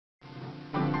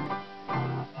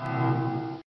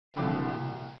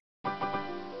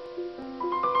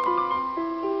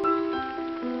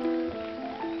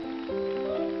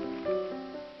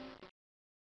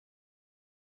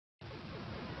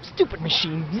stupid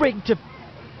machine rigged to...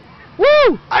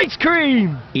 Woo! Ice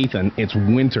cream! Ethan, it's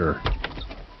winter.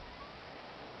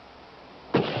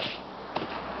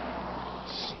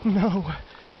 Snow.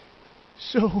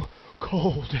 So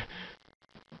cold.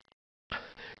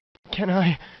 Can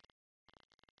I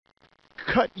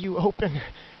cut you open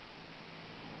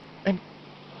and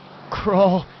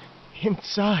crawl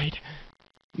inside?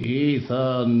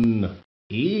 Ethan!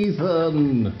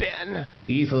 Ethan! Ben!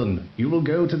 Ethan, you will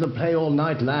go to the Play All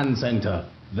Night Land Center.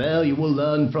 There you will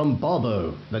learn from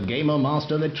Bobo, the gamer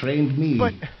master that trained me.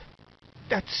 But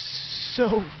that's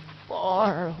so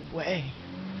far away.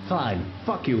 Fine,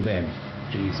 fuck you then.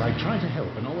 Jeez, I try to help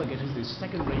and all I get is this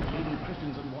second-rate Bleeding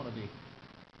Christensen wannabe.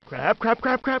 Crap, crap,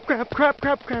 crap, crap, crap, crap,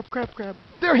 crap, crap, crap, crap.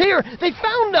 They're here! They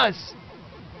found us!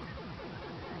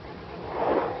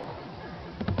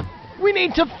 We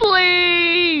need to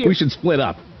flee! We should split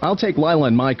up. I'll take Lila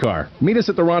in my car. Meet us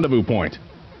at the rendezvous point.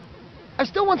 I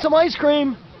still want some ice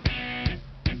cream.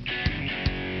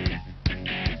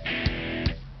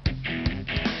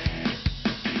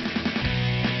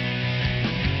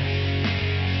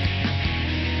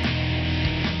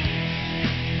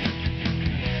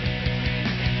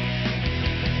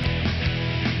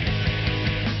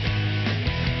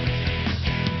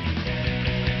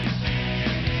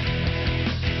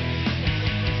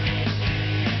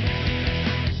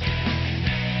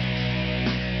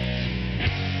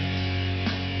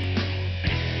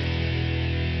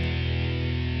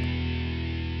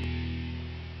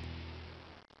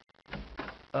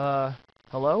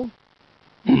 Hello?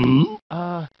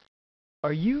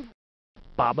 Are you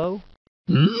Bobo?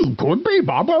 Could be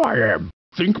Bobo I am.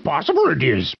 Think possible it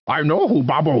is. I know who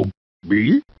Bobo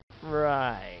be.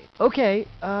 Right. Okay,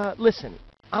 listen.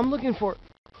 I'm looking for...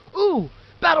 Ooh!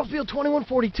 Battlefield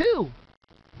 2142!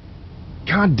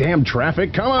 Goddamn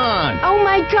traffic, come on! Oh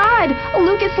my God!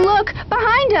 Lucas, look!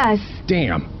 Behind us!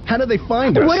 Damn, how did they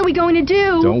find us? What are we going to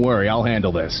do? Don't worry, I'll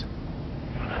handle this.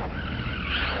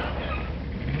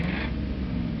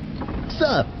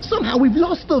 Sir, somehow we've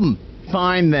lost them.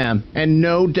 Find them, and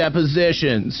no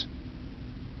depositions.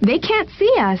 They can't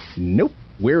see us. Nope,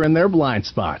 we're in their blind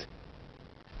spot.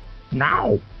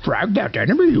 Now, frag that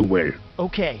enemy you will.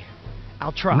 Okay,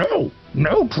 I'll try.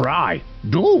 No try.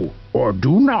 Do or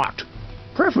do not.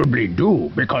 Preferably do,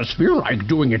 because feel like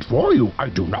doing it for you, I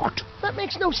do not. That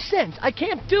makes no sense. I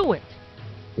can't do it.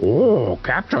 Oh,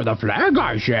 capture the flag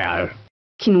I shall.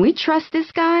 Can we trust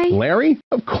this guy? Larry?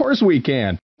 Of course we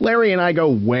can. Larry and I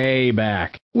go way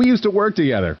back. We used to work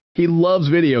together. He loves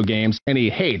video games, and he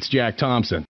hates Jack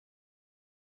Thompson.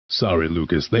 Sorry,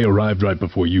 Lucas. They arrived right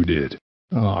before you did.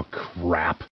 Oh,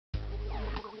 crap.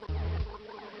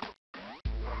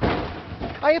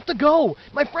 I have to go.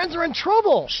 My friends are in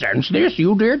trouble. Sense this,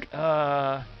 you did?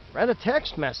 Read a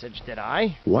text message, did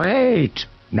I? Wait.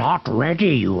 Not ready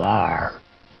you are.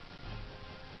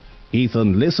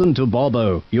 Ethan, listen to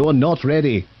Bobo. You're not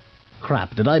ready.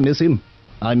 Crap, did I miss him?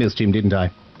 I missed him, didn't I?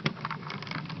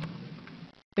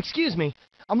 Excuse me.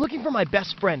 I'm looking for my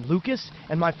best friend, Lucas,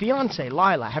 and my fiancée,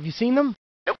 Lila. Have you seen them?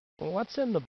 Nope. What's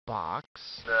in the box?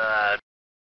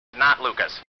 Not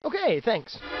Lucas. Okay,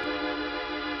 thanks.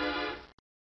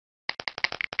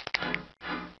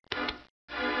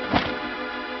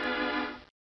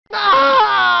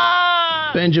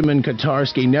 Ah! Benjamin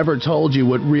Katarski never told you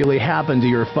what really happened to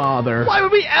your father. Why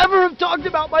would we ever have talked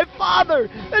about my father?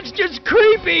 That's just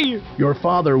creepy! Your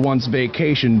father once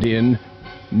vacationed in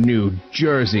New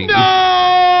Jersey. No!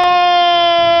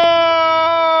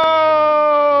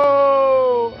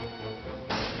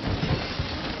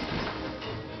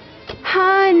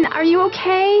 Hon, are you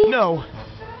okay? No.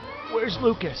 Where's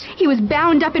Lucas? He was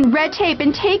bound up in red tape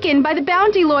and taken by the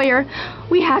bounty lawyer.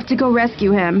 We have to go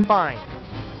rescue him. Fine.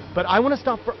 But I want to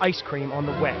stop for ice cream on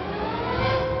the way.